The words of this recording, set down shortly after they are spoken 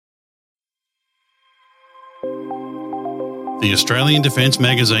The Australian Defence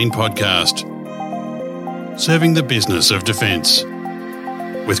Magazine podcast, serving the business of defence,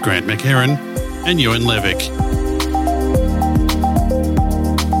 with Grant McHerron and Ewan Levick.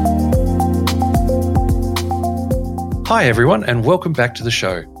 Hi everyone, and welcome back to the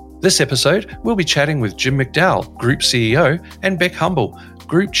show. This episode, we'll be chatting with Jim McDowell, Group CEO, and Beck Humble,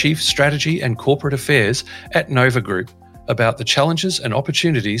 Group Chief Strategy and Corporate Affairs at Nova Group, about the challenges and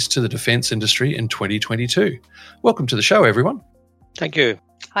opportunities to the defence industry in 2022. Welcome to the show, everyone. Thank you.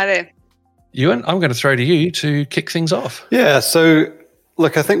 Hi there. Ewan, I'm going to throw to you to kick things off. Yeah, so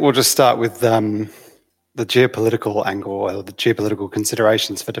look, I think we'll just start with the geopolitical angle or the geopolitical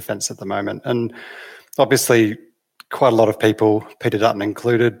considerations for defence at the moment. And obviously, quite a lot of people, Peter Dutton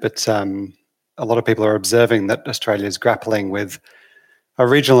included, but a lot of people are observing that Australia is grappling with a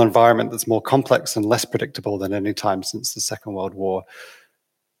regional environment that's more complex and less predictable than any time since the Second World War.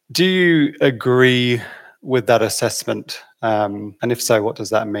 Do you agree with that assessment? And if so, what does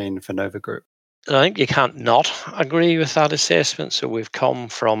that mean for Nova Group? I think you can't not agree with that assessment. So we've come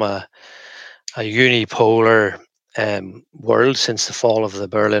from a unipolar world since the fall of the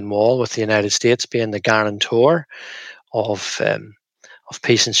Berlin Wall, with the United States being the guarantor of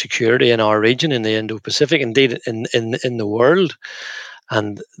peace and security in our region, in the Indo-Pacific, indeed in the world.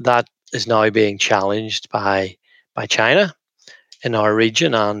 And that is now being challenged by China in our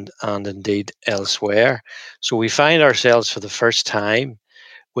region and indeed elsewhere. So we find ourselves for the first time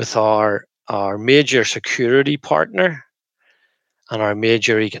with our major security partner and our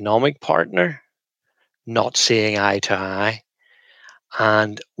major economic partner not seeing eye to eye.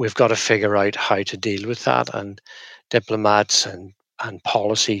 And we've got to figure out how to deal with that. And diplomats and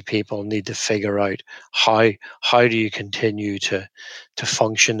policy people need to figure out how do you continue to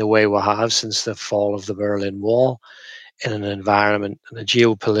function the way we have since the fall of the Berlin Wall in an environment, in a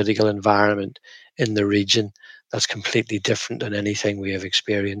geopolitical environment in the region that's completely different than anything we have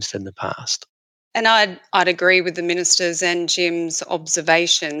experienced in the past. And I'd agree with the Minister's and Jim's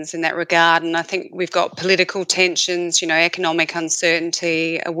observations in that regard. And I think we've got political tensions, economic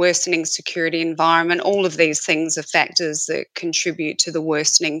uncertainty, a worsening security environment. All of these things are factors that contribute to the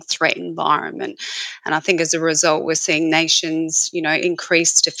worsening threat environment. And I think as a result, we're seeing nations,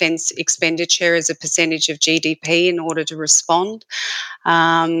 increase defence expenditure as a percentage of GDP in order to respond.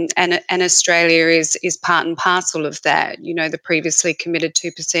 And Australia is part and parcel of that. The previously committed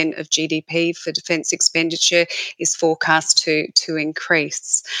 2% of GDP for defence expenditure is forecast to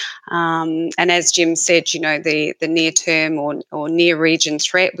increase. And as Jim said, the near-term or near-region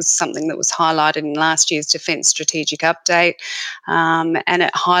threat was something that was highlighted in last year's Defence Strategic Update. And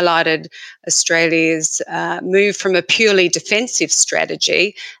it highlighted Australia's move from a purely defensive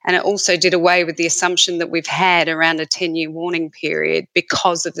strategy, and it also did away with the assumption that we've had around a 10-year warning period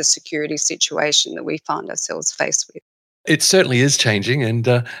because of the security situation that we find ourselves faced with. It certainly is changing,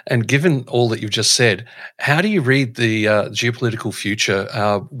 and given all that you've just said, how do you read the geopolitical future?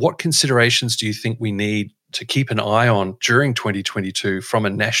 What considerations do you think we need to keep an eye on during 2022 from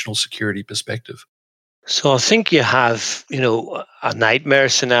a national security perspective? So I think you have, a nightmare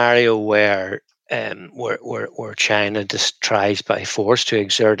scenario where China just tries by force to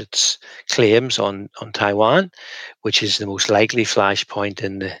exert its claims on Taiwan, which is the most likely flashpoint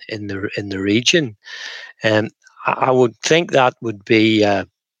in the region. I would think that would be a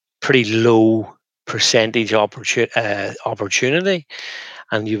pretty low percentage opportunity,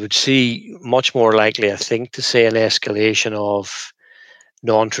 and you would see much more likely, I think, to see an escalation of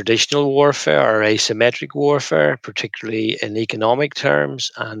non-traditional warfare or asymmetric warfare, particularly in economic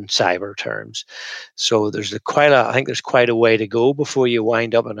terms and cyber terms. So there's quite a way to go before you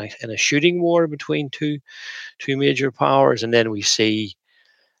wind up in a shooting war between two major powers, and then we see,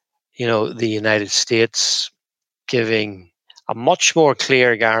 the United States giving a much more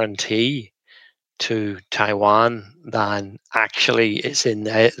clear guarantee to Taiwan than actually is in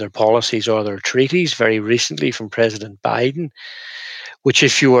their policies or their treaties very recently from President Biden, which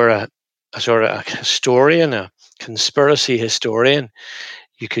if you were a sort of a historian, a conspiracy historian,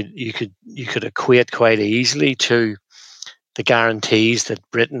 you could equate quite easily to the guarantees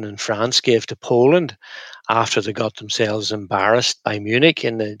that Britain and France gave to Poland after they got themselves embarrassed by Munich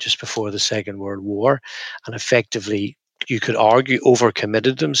just before the Second World War, and effectively, you could argue,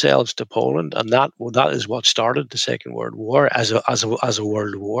 overcommitted themselves to Poland, and that is what started the Second World War as a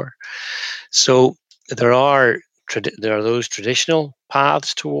world war. So there are those traditional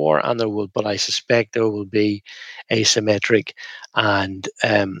paths to war, but I suspect there will be asymmetric and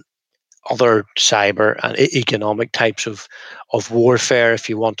other cyber and economic types of warfare, if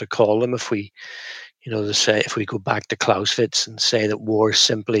you want to call them. If we go back to Clausewitz and say that war is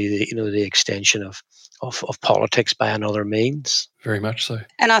simply the extension of politics by another means. Very much so.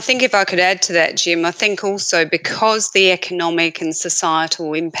 And I think if I could add to that, Jim, I think also because the economic and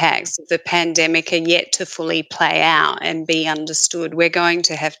societal impacts of the pandemic are yet to fully play out and be understood, we're going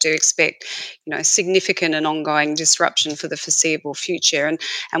to have to expect, significant and ongoing disruption for the foreseeable future.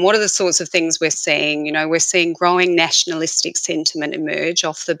 And what are the sorts of things we're seeing? We're seeing growing nationalistic sentiment emerge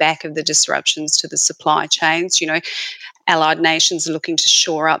off the back of the disruptions to the supply chains. Allied nations are looking to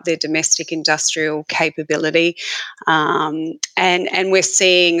shore up their domestic industrial capability. And we're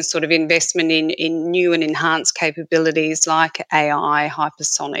seeing sort of investment in new and enhanced capabilities like AI,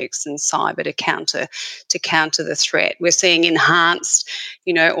 hypersonics and cyber to counter the threat. We're seeing enhanced,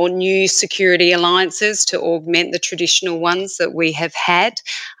 or new security alliances to augment the traditional ones that we have had.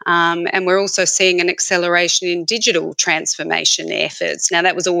 And we're also seeing an acceleration in digital transformation efforts. Now,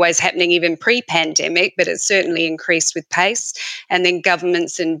 that was always happening even pre-pandemic, but it's certainly increased with pace. And then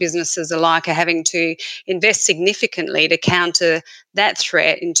governments and businesses alike are having to invest significantly to counter that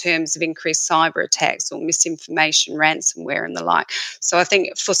threat in terms of increased cyber attacks or misinformation, ransomware and the like. So I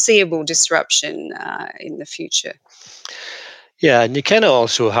think foreseeable disruption in the future. Yeah, and you kind of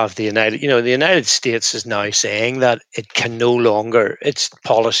also have the United States is now saying that it can no longer, its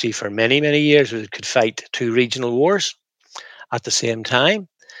policy for many, many years was it could fight two regional wars at the same time.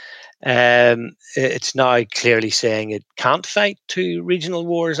 It's now clearly saying it can't fight two regional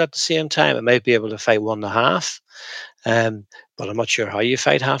wars at the same time. It might be able to fight one and a half, but I'm not sure how you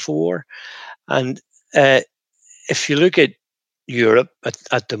fight half a war. And if you look at Europe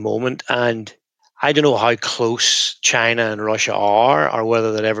at the moment, and I don't know how close China and Russia are, or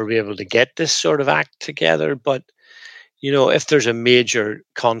whether they'll ever be able to get this sort of act together. But if there's a major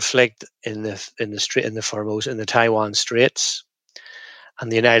conflict in the Taiwan Straits,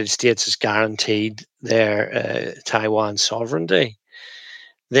 and the United States has guaranteed their Taiwan sovereignty,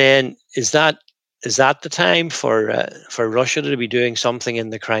 then is that the time for Russia to be doing something in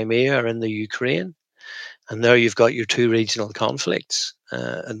the Crimea or in the Ukraine? And there you've got your two regional conflicts,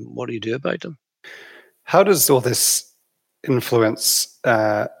 and what do you do about them? How does all this influence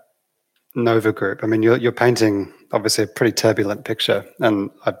Nova Group? I mean, you're painting obviously a pretty turbulent picture,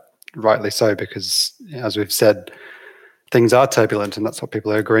 and rightly so, because as we've said, things are turbulent, and that's what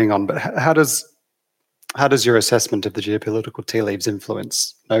people are agreeing on. But how does your assessment of the geopolitical tea leaves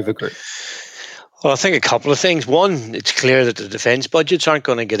influence Nova Group? Well, I think a couple of things. One, it's clear that the defence budgets aren't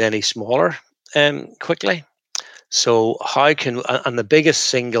going to get any smaller quickly. So and the biggest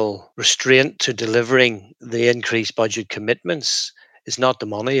single restraint to delivering the increased budget commitments is not the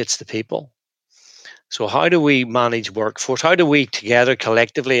money, it's the people. So how do we manage workforce? How do we together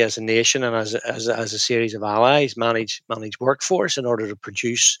collectively as a nation and as a series of allies manage workforce in order to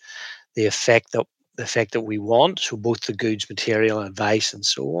produce the effect that we want? So both the goods, material, advice, and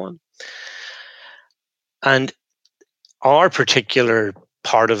so on. And our particular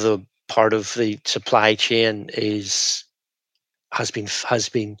part of the supply chain has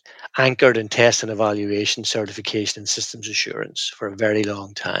been anchored in test and evaluation, certification, and systems assurance for a very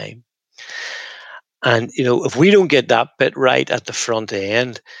long time. And if we don't get that bit right at the front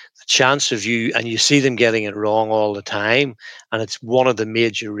end, the chance of you see them getting it wrong all the time, and it's one of the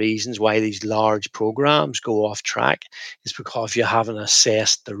major reasons why these large programs go off track, is because you haven't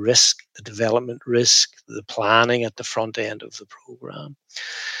assessed the risk, the development risk, the planning at the front end of the program.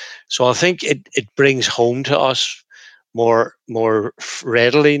 So I think it brings home to us more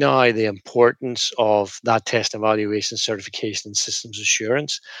readily now the importance of that test, evaluation, certification, and systems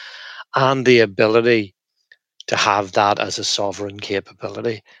assurance, and the ability to have that as a sovereign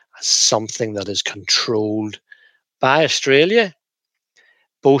capability, as something that is controlled by Australia,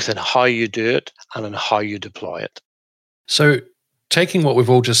 both in how you do it and in how you deploy it. So taking what we've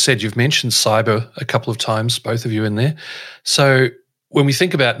all just said, you've mentioned cyber a couple of times, both of you in there. So when we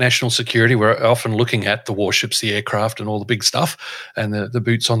think about national security, we're often looking at the warships, the aircraft, and all the big stuff, and the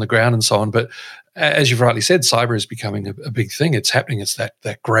boots on the ground and so on. But as you've rightly said, cyber is becoming a big thing. It's happening. It's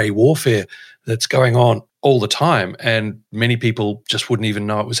that grey warfare that's going on all the time, and many people just wouldn't even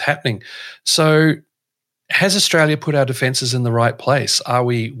know it was happening. So has Australia put our defences in the right place? Are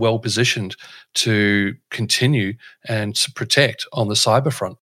we well positioned to continue and to protect on the cyber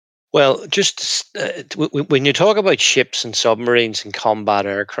front? Well, just when you talk about ships and submarines and combat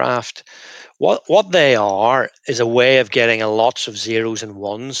aircraft, what they are is a way of getting lots of zeros and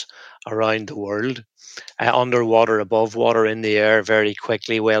ones around the world, underwater, above water, in the air, very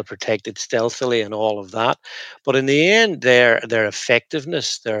quickly, well protected, stealthily, and all of that. But in the end, their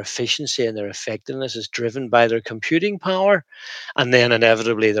effectiveness, their efficiency, and their effectiveness is driven by their computing power, and then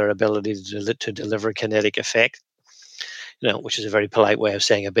inevitably their ability to deliver kinetic effect. which is a very polite way of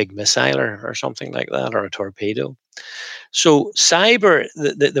saying a big missile or something like that, or a torpedo. So cyber,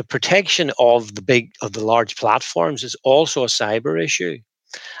 the protection of the large platforms is also a cyber issue,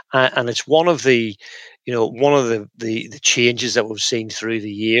 and it's one of the changes that we've seen through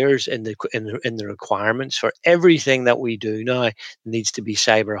the years in the requirements for everything that we do now needs to be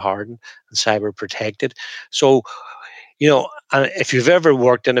cyber hardened and cyber protected. So, and if you've ever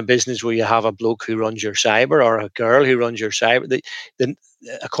worked in a business where you have a bloke who runs your cyber or a girl who runs your cyber, then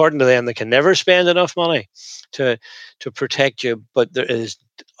according to them, they can never spend enough money to protect you. But there is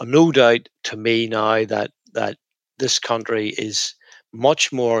no doubt to me now that this country is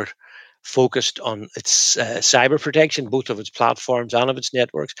much more focused on its cyber protection, both of its platforms and of its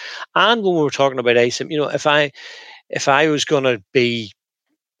networks. And when we were talking about ASIM, if I was going to be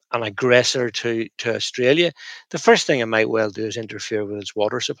an aggressor to Australia, the first thing I might well do is interfere with its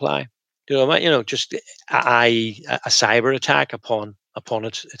water supply. Just a cyber attack upon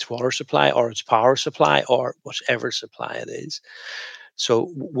its water supply or its power supply or whatever supply it is.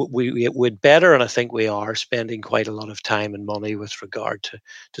 So we'd better, and I think we are, spending quite a lot of time and money with regard to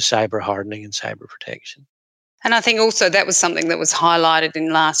cyber hardening and cyber protection. And I think also that was something that was highlighted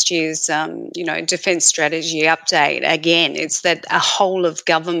in last year's, defence strategy update. Again, it's that a whole of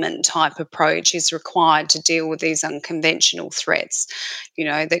government type approach is required to deal with these unconventional threats,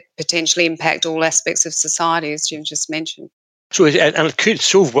 that potentially impact all aspects of society, as you just mentioned. So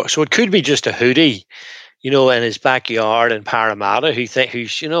it could be just a hoodie, in his backyard in Parramatta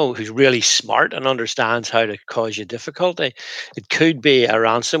who's really smart and understands how to cause you difficulty. It could be a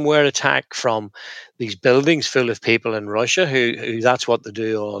ransomware attack from these buildings full of people in Russia who that's what they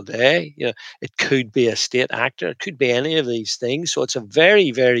do all day. It could be a state actor. It could be any of these things. So it's a very,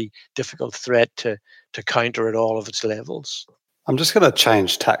 very difficult threat to counter at all of its levels. I'm just going to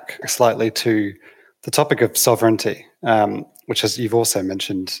change tack slightly to the topic of sovereignty, which, as you've also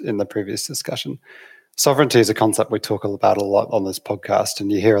mentioned in the previous discussion. Sovereignty is a concept we talk about a lot on this podcast, and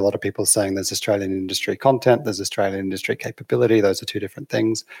you hear a lot of people saying there's Australian industry content, there's Australian industry capability. Those are two different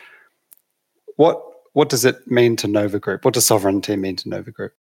things. What does it mean to Nova Group? What does sovereignty mean to Nova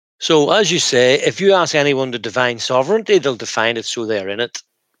Group? So, as you say, if you ask anyone to define sovereignty, they'll define it so they're in it.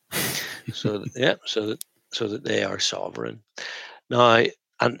 So that they are sovereign. Now,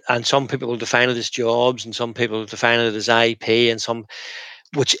 and some people will define it as jobs, and some people will define it as IP, and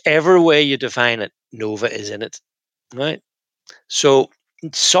whichever way you define it, Nova is in it, right? So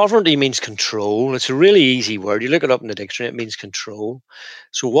sovereignty means control. It's a really easy word. You look it up in the dictionary, it means control.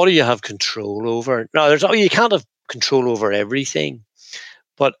 So what do you have control over? Now, you can't have control over everything,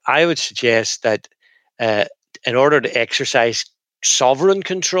 but I would suggest that in order to exercise sovereign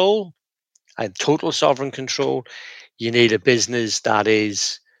control, and total sovereign control, you need a business that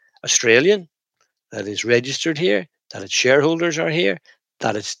is Australian, that is registered here, that its shareholders are here,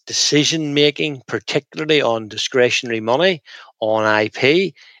 that its decision making, particularly on discretionary money, on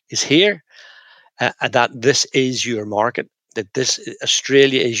IP, is here, and that this is your market. That this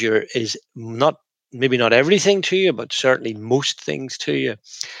Australia is not maybe not everything to you, but certainly most things to you.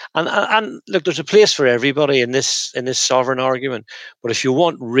 And look, there's a place for everybody in this sovereign argument. But if you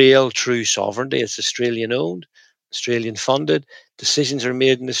want real, true sovereignty, it's Australian owned, Australian funded. Decisions are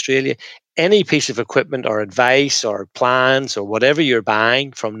made in Australia. Any piece of equipment or advice or plans or whatever you're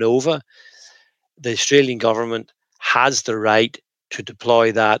buying from Nova, the Australian government has the right to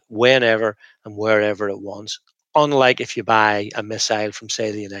deploy that whenever and wherever it wants. Unlike if you buy a missile from,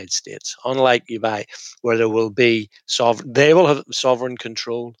 say, the United States, unlike you buy where there will be they will have sovereign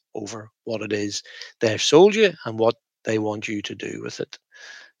control over what it is they've sold you and what they want you to do with it.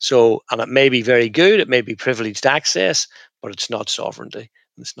 So, and it may be very good, it may be privileged access, but it's not sovereignty,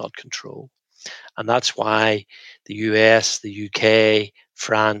 it's not control. And that's why the US, the UK,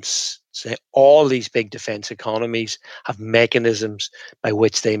 France, say all these big defense economies have mechanisms by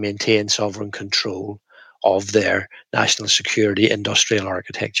which they maintain sovereign control of their national security industrial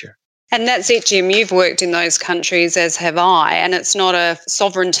architecture. And that's it, Jim. You've worked in those countries, as have I, and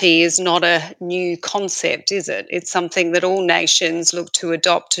sovereignty is not a new concept, is it? It's something that all nations look to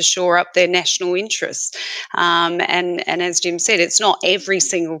adopt to shore up their national interests. And as Jim said, it's not every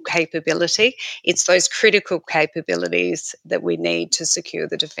single capability. It's those critical capabilities that we need to secure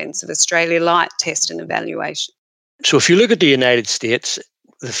the defence of Australia, like test and evaluation. So if you look at the United States,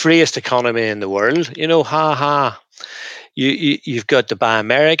 the freest economy in the world, You've got the Buy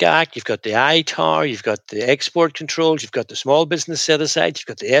America Act, you've got the ITAR, you've got the export controls, you've got the small business set-asides, you've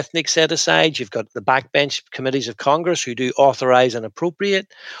got the ethnic set-asides, you've got the backbench committees of Congress who do authorise and appropriate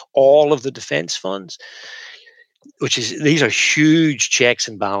all of the defence funds. these are huge checks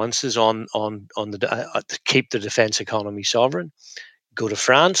and balances on the to keep the defence economy sovereign. Go to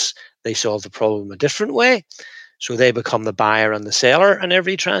France, they solve the problem a different way. So they become the buyer and the seller in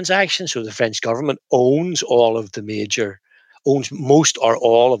every transaction. So the French government owns most or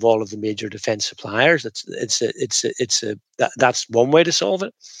all of the major defence suppliers. That's one way to solve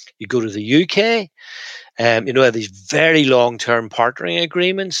it. You go to the UK, these very long-term partnering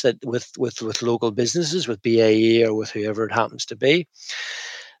agreements that with local businesses, with BAE or with whoever it happens to be.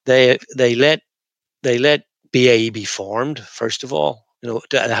 They let BAE be formed first of all.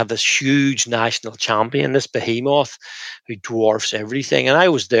 To have this huge national champion, this behemoth who dwarfs everything. And I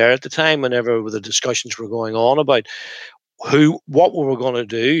was there at the time whenever the discussions were going on about what we were going to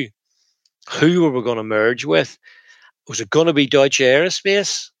do, who we were going to merge with. Was it going to be Deutsche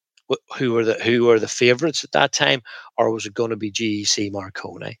Aerospace, who were the favourites at that time, or was it going to be GEC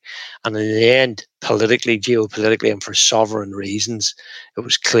Marconi? And in the end, politically, geopolitically, and for sovereign reasons, it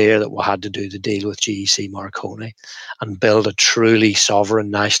was clear that we had to do the deal with GEC Marconi and build a truly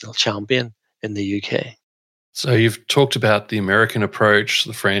sovereign national champion in the UK. So you've talked about the American approach,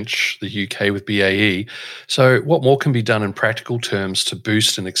 the French, the UK with BAE. So what more can be done in practical terms to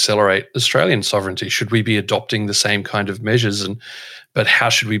boost and accelerate Australian sovereignty? Should we be adopting the same kind of measures, but how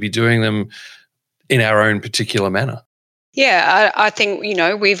should we be doing them in our own particular manner? Yeah, I think,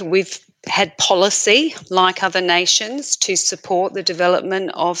 we've had policy, like other nations, to support the development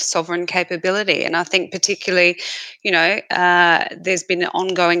of sovereign capability. And I think particularly, there's been an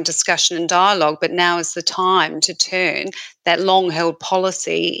ongoing discussion and dialogue, but now is the time to turn that long-held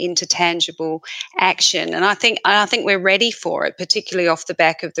policy into tangible action. And I think we're ready for it, particularly off the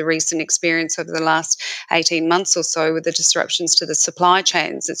back of the recent experience over the last 18 months or so with the disruptions to the supply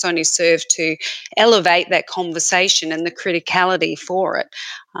chains. It's only served to elevate that conversation and the criticality for it.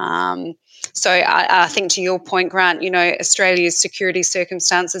 So I think, to your point, Grant, Australia's security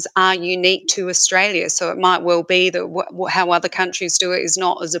circumstances are unique to Australia. So it might well be that how other countries do it is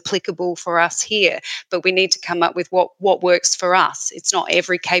not as applicable for us here. But we need to come up with what works for us. It's not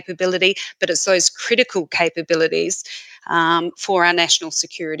every capability, but it's those critical capabilities for our national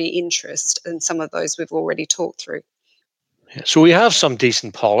security interest. And some of those we've already talked through. Yeah, so we have some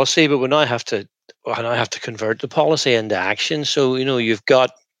decent policy, but we now have to convert the policy into action. So, you've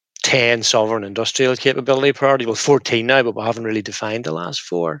got 10 sovereign industrial capability priorities. Well, 14 now, but we haven't really defined the last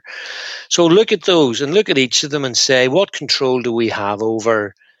 4. So look at those and look at each of them and say, what control do we have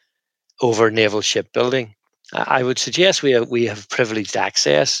over naval shipbuilding? I would suggest we have privileged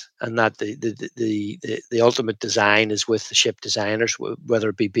access, and that the ultimate design is with the ship designers, whether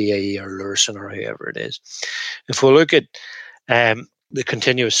it be BAE or Lursen or whoever it is. If we look at the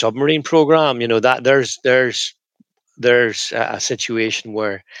continuous submarine program, that there's a situation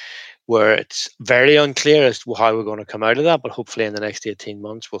where it's very unclear as to how we're going to come out of that, but hopefully in the next 18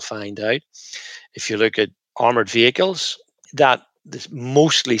 months we'll find out. If you look at armoured vehicles, that is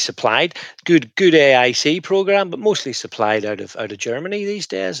mostly supplied, good AIC program, but mostly supplied out of Germany these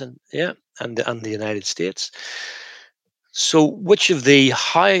days, and the United States. So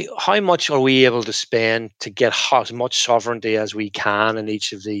how much are we able to spend to get as much sovereignty as we can in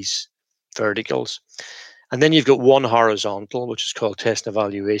each of these verticals? And then you've got one horizontal, which is called Test and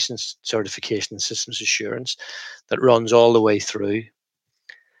Evaluation, Certification and Systems Assurance, that runs all the way through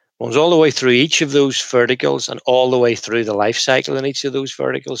each of those verticals and all the way through the life cycle in each of those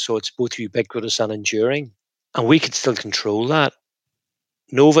verticals. So it's both ubiquitous and enduring. And we can still control that.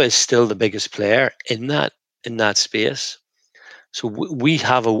 Nova is still the biggest player in that space. So we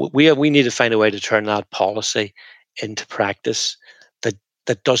need to find a way to turn that policy into practice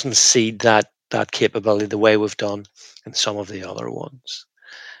that doesn't cede that capability the way we've done in some of the other ones.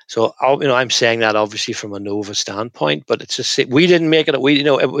 So I'm saying that obviously from a Nova standpoint, but it's just we didn't make it. It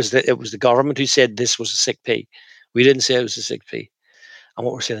was the government who said this was a SICP. We didn't say it was a SICP. And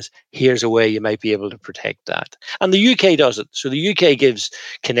what we're saying is, here's a way you might be able to protect that. And the UK does it. So the UK gives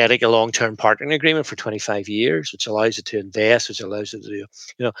Kinetic a long-term partnering agreement for 25 years, which allows it to invest, which allows it to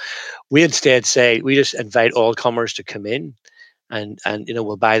do. We instead say we just invite all comers to come in, and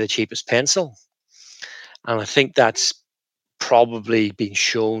we'll buy the cheapest pencil. And I think that's probably been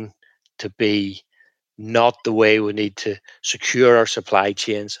shown to be not the way we need to secure our supply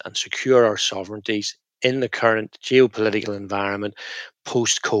chains and secure our sovereignties in the current geopolitical environment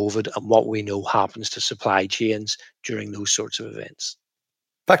post-COVID and what we know happens to supply chains during those sorts of events.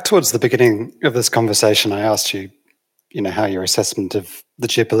 Back towards the beginning of this conversation, I asked you, how your assessment of the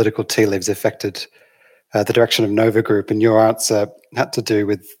geopolitical tea leaves affected the direction of Nova Group, and your answer had to do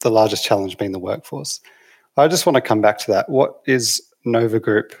with the largest challenge being the workforce. I just want to come back to that. What is Nova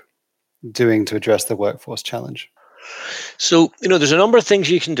Group doing to address the workforce challenge? So, there's a number of things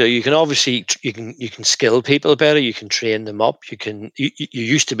you can do. You can obviously you can skill people better. You can train them up. You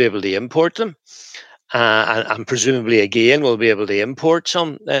used to be able to import them, and presumably again we'll be able to import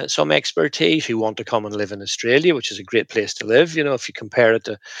some expertise who want to come and live in Australia, which is a great place to live. If you compare it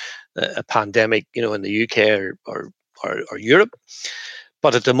to a pandemic, in the UK or Europe.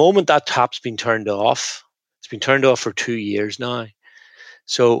 But at the moment, that tap's been turned off. It's been turned off for 2 years now.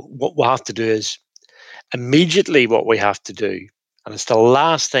 So what we'll have to do is immediately what we have to do, and it's the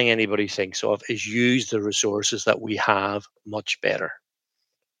last thing anybody thinks of, is use the resources that we have much better,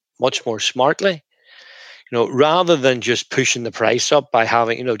 much more smartly. Rather than just pushing the price up by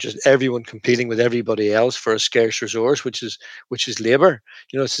having, just everyone competing with everybody else for a scarce resource, which is labor.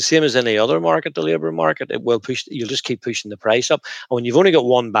 It's the same as any other market, the labor market. You'll just keep pushing the price up. And when you've only got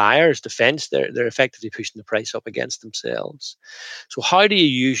one buyer as defense, they're effectively pushing the price up against themselves. So how do you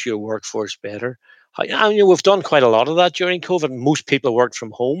use your workforce better? We've done quite a lot of that during COVID. Most people worked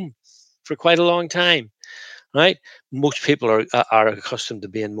from home for quite a long time, right? Most people are accustomed to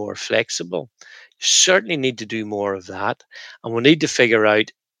being more flexible. Certainly need to do more of that, and we need to figure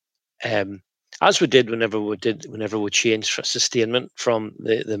out, as we did whenever we changed sustainment from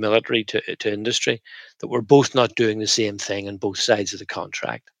the military to industry, that we're both not doing the same thing on both sides of the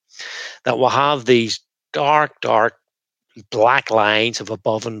contract. That we'll have these dark black lines of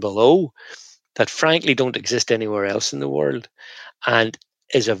above and below that frankly don't exist anywhere else in the world, and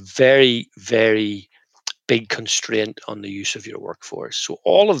is a very, very big constraint on the use of your workforce. So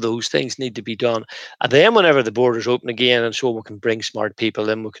all of those things need to be done. And then whenever the borders open again, and so we can bring smart people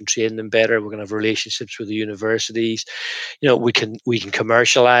in, we can train them better, we're going to have relationships with the universities, we can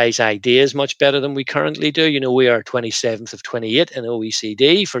commercialize ideas much better than we currently do. We are 27th of 28 in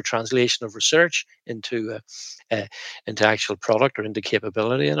OECD for translation of research into actual product or into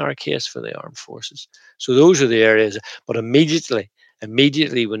capability in our case for the armed forces. So those are the areas, but immediately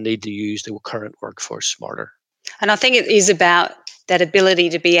we need to use the current workforce smarter. And I think it is about that ability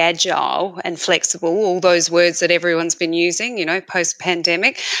to be agile and flexible, all those words that everyone's been using,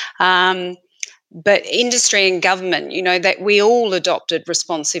 post-pandemic. But industry and government, that we all adopted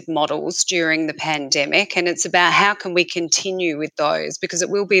responsive models during the pandemic, and it's about how can we continue with those, because it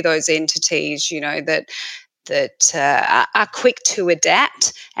will be those entities, that are quick to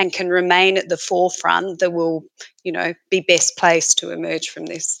adapt and can remain at the forefront that will, be best placed to emerge from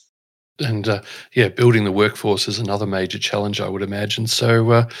this. And building the workforce is another major challenge, I would imagine.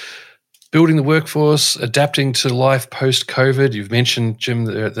 So building the workforce, adapting to life post-COVID. You've mentioned, Jim,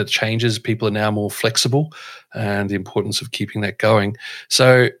 the changes. People are now more flexible and the importance of keeping that going.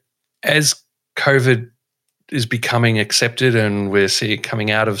 So as COVID is becoming accepted and we're seeing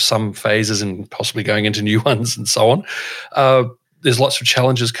coming out of some phases and possibly going into new ones and so on, there's lots of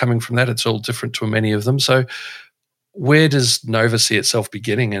challenges coming from that. It's all different to many of them. So where does Nova see itself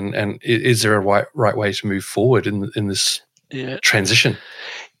beginning, and is there a right way to move forward in this transition?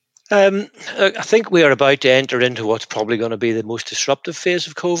 I think we are about to enter into what's probably going to be the most disruptive phase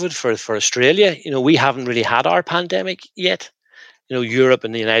of COVID for Australia. We haven't really had our pandemic yet. Europe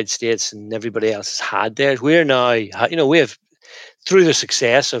and the United States and everybody else has had theirs. We're now, we have, through the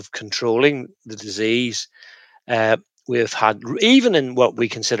success of controlling the disease, we have had, even in what we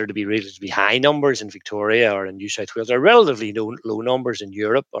consider to be relatively high numbers in Victoria or in New South Wales, are relatively low numbers in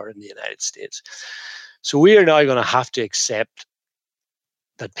Europe or in the United States. So we are now going to have to accept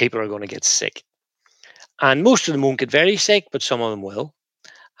that people are going to get sick. And most of them won't get very sick, but some of them will.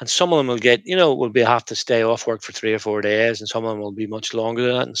 And some of them will get, have to stay off work for 3 or 4 days, and some of them will be much longer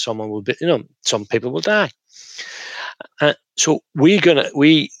than that, and some of them will be, some people will die. So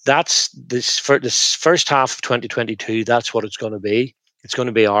that's this first half of 2022. That's what it's going to be. It's going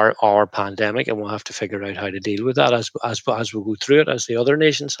to be our pandemic, and we'll have to figure out how to deal with that as we go through it, as the other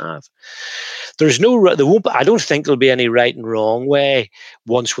nations have. I don't think there'll be any right and wrong way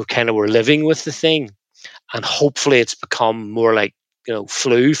once we're living with the thing, and hopefully it's become more like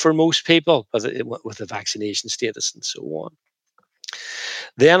flu for most people with the vaccination status and so on.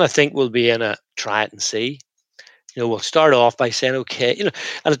 Then I think we'll be in a try it and see. We'll start off by saying, okay,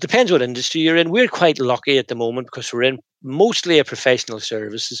 and it depends what industry you're in. We're quite lucky at the moment because we're in mostly a professional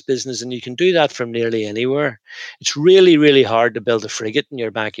services business, and you can do that from nearly anywhere. It's really, really hard to build a frigate in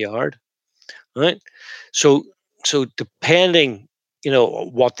your backyard, right? So depending,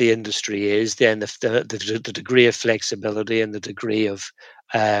 what the industry is, then the degree of flexibility and the degree of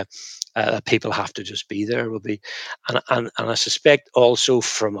people have to just be there will be, and I suspect also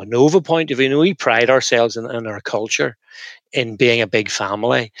from a Nova point of view, we pride ourselves in our culture in being a big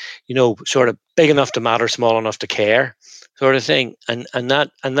family, sort of big enough to matter, small enough to care, sort of thing, and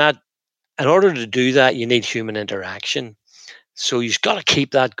that in order to do that, you need human interaction. So you've got to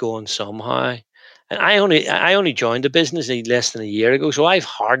keep that going somehow. And I only joined the business less than a year ago, so I've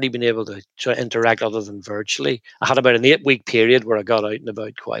hardly been able to interact other than virtually. I had about an 8-week period where I got out and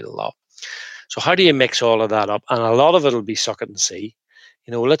about quite a lot. So how do you mix all of that up? And a lot of it will be suck it and see.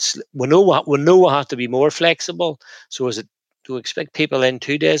 We know we have to be more flexible. So is it, do we expect people in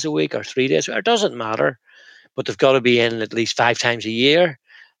 2 days a week or 3 days? It doesn't matter, but they've got to be in at least 5 times a year.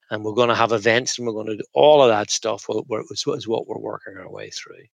 And we're going to have events and we're going to do all of that stuff. Is what we're working our way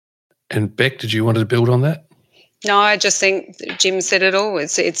through. And Beck, did you want to build on that? No, I just think Jim said it all.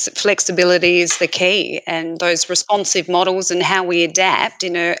 It's flexibility is the key, and those responsive models and how we adapt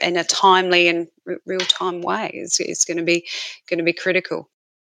in a timely and real time way is going to be critical.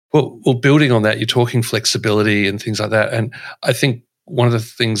 Well, building on that, you're talking flexibility and things like that, and I think one of the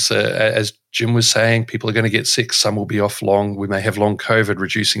things, as Jim was saying, people are going to get sick. Some will be off long. We may have long COVID,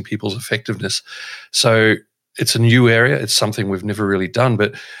 reducing people's effectiveness. So it's a new area. It's something we've never really done.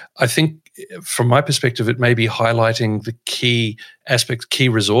 But I think from my perspective, it may be highlighting the key aspects, key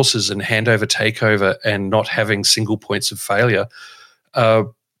resources and handover, takeover, and not having single points of failure.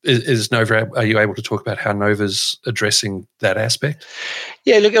 Is Nova, are you able to talk about how Nova's addressing that aspect?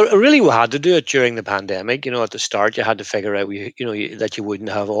 Yeah, look, really we had to do it during the pandemic. At the start you had to figure out that you wouldn't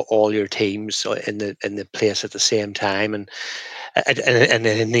have all your teams in the place at the same time, and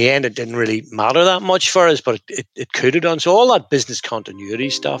in the end it didn't really matter that much for us, but it could have done. So all that business continuity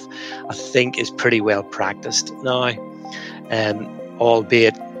stuff I think is pretty well practiced now,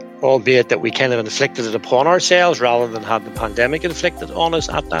 albeit that we kind of inflicted it upon ourselves rather than had the pandemic inflicted on us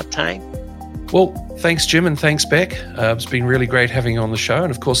at that time. Well, thanks, Jim, and thanks, Beck. It's been really great having you on the show.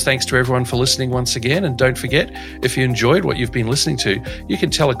 And of course, thanks to everyone for listening once again. And don't forget, if you enjoyed what you've been listening to, you can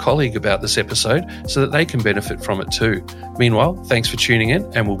tell a colleague about this episode so that they can benefit from it too. Meanwhile, thanks for tuning in,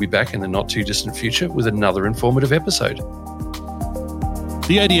 and we'll be back in the not too distant future with another informative episode.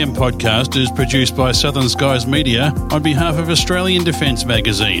 The ADM podcast is produced by Southern Skies Media on behalf of Australian Defence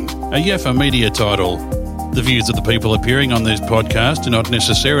Magazine, a YAFA media title. The views of the people appearing on this podcast do not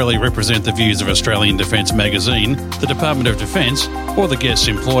necessarily represent the views of Australian Defence Magazine, the Department of Defence, or the guest's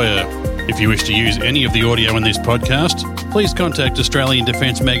employer. If you wish to use any of the audio in this podcast, please contact Australian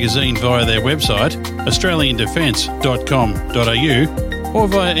Defence Magazine via their website, australiandefence.com.au, or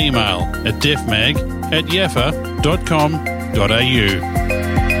via email at defmag@yafa.com.au.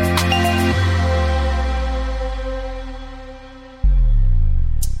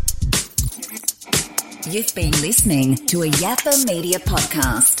 You've been listening to a YAFA Media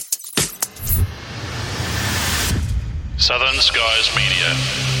podcast. Southern Skies Media.